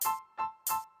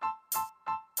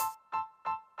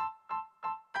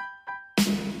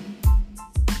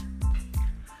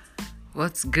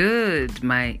What's good,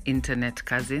 my internet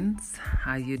cousins?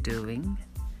 How you doing?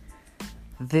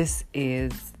 This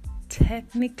is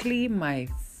technically my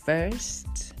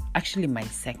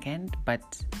second,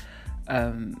 but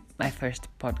my first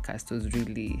podcast was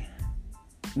really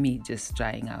me just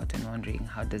trying out and wondering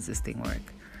how does this thing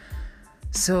work.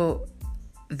 So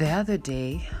the other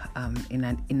day,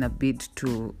 in a bid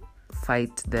to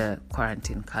fight the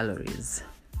quarantine calories,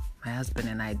 my husband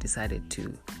and I decided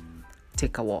to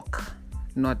take a walk.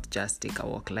 Not just take a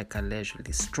walk like a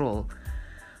leisurely stroll,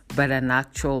 but an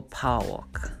actual power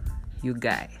walk. You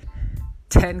guy,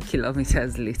 10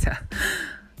 kilometers later,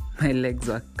 my legs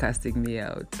were casting me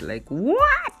out. Like,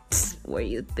 what were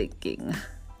you thinking?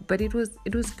 But it was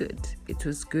good. It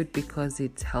was good because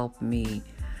it helped me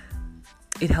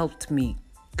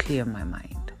clear my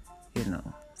mind.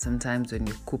 Sometimes when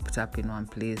you're cooped up in one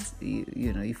place,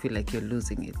 you feel like you're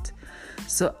losing it.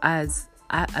 So as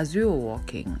we were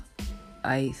walking,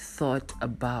 I thought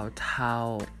about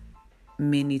how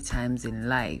many times in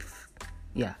life,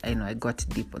 I got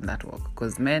deep on that walk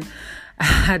because, man, I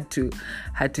had to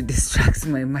distract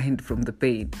my mind from the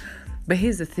pain. But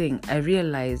here's the thing, I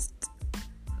realized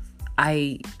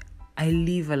I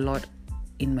leave a lot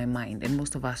in my mind, and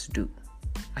most of us do.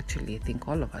 Actually, I think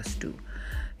all of us do.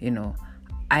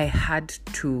 I had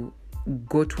to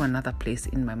go to another place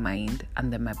in my mind,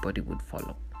 and then my body would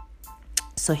follow.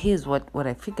 So here's what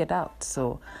I figured out.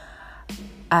 So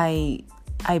I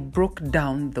broke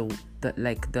down the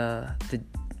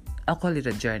I'll call it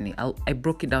a journey. I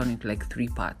broke it down into like 3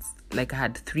 parts. Like I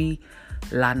had 3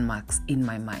 landmarks in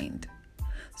my mind.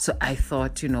 So I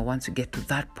thought, once we get to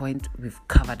that point, we've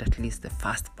covered at least the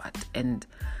first part. And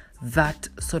that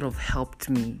sort of helped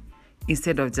me,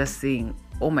 instead of just saying,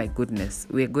 oh my goodness,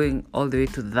 we're going all the way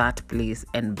to that place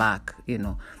and back,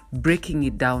 breaking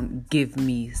it down gave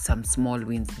me some small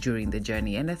wins during the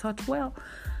journey. And I thought, well,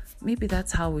 maybe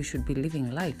that's how we should be living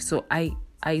life. So I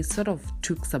sort of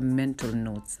took some mental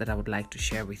notes that I would like to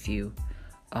share with you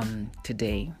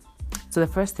today. So the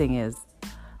first thing is,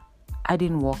 I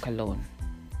didn't walk alone.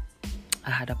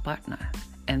 I had a partner.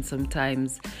 And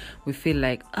sometimes we feel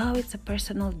like, oh, it's a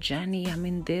personal journey. I'm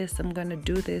in this, I'm going to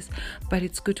do this. But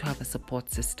it's good to have a support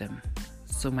system.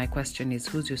 So my question is,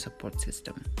 who's your support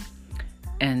system?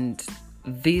 And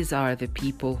these are the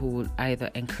people who will either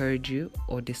encourage you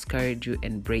or discourage you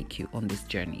and break you on this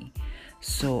journey.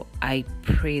 So I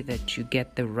pray that you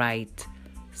get the right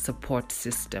support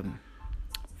system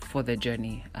for the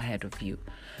journey ahead of you.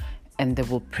 And they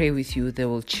will pray with you. They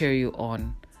will cheer you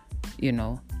on,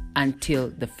 until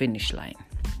the finish line.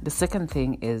 The second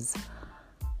thing is,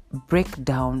 break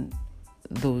down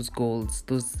those goals,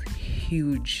 those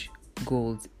huge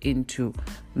goals, into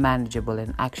manageable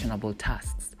and actionable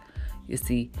tasks. You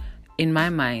see, in my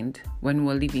mind, when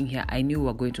we were leaving here, I knew we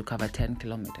were going to cover 10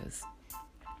 kilometers.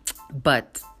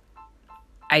 But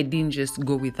I didn't just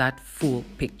go with that full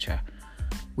picture.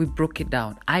 We broke it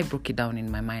down. I broke it down in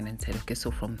my mind and said, okay,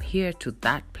 so from here to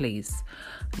that place,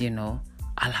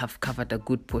 I'll have covered a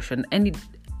good portion. And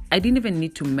I didn't even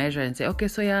need to measure and say, okay,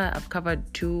 so I've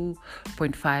covered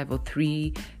 2.5 or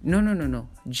 3. No.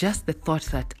 Just the thought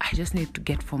that I just need to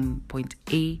get from point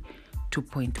A to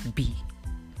point B.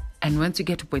 And once you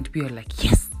get to point B, you're like,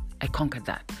 yes, I conquered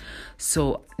that.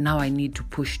 So now I need to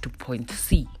push to point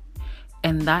C.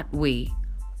 And that way,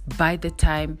 by the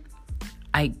time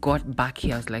I got back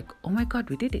here, I was like, oh my God,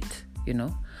 we did it,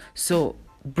 So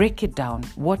break it down.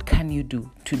 What can you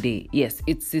do today? Yes,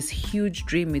 it's this huge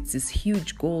dream. It's this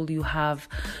huge goal you have.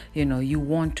 You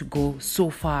want to go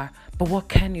so far. But what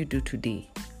can you do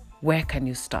today? Where can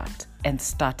you start? And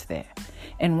start there.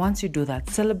 And once you do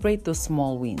that, celebrate those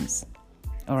small wins.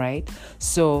 All right?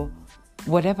 So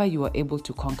whatever you are able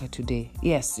to conquer today.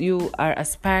 Yes, you are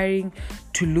aspiring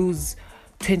to lose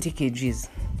 20 kgs.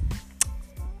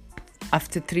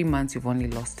 After 3 months, you've only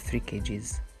lost 3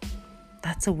 kgs.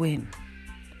 That's a win.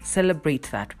 Celebrate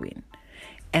that win.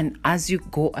 And as you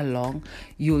go along,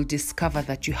 you'll discover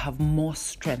that you have more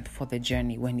strength for the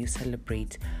journey when you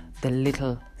celebrate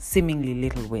the seemingly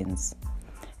little wins.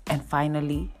 And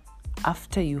finally,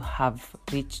 after you have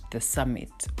reached the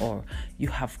summit or you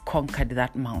have conquered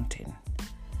that mountain,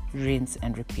 rinse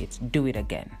and repeat. Do it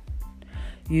again.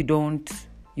 You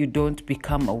don't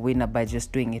become a winner by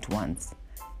just doing it once.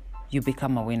 You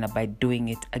become a winner by doing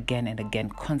it again and again.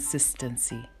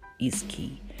 Consistency is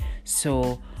key.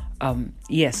 So,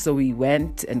 so we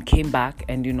went and came back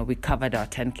and, we covered our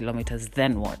 10 kilometers.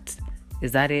 Then what?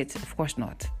 Is that it? Of course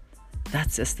not.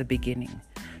 That's just the beginning.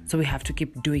 So we have to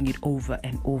keep doing it over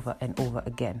and over and over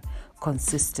again.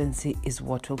 Consistency is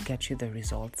what will get you the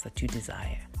results that you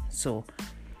desire. So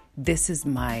this is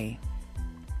my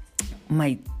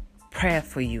my prayer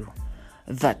for you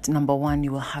that, number one,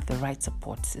 you will have the right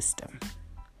support system.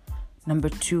 Number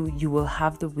two, you will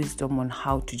have the wisdom on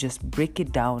how to just break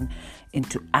it down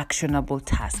into actionable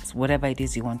tasks, whatever it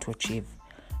is you want to achieve.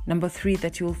 Number three,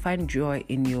 that you will find joy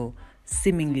in your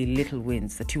seemingly little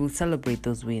wins, that you will celebrate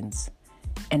those wins.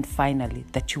 And finally,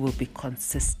 that you will be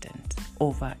consistent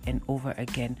over and over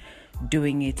again,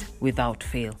 doing it without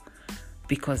fail,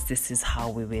 because this is how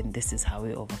we win. This is how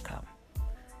we overcome.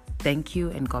 Thank you,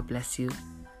 and God bless you.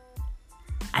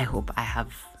 I hope I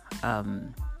have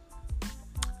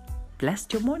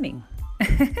blessed your morning.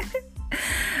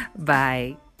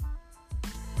 Bye.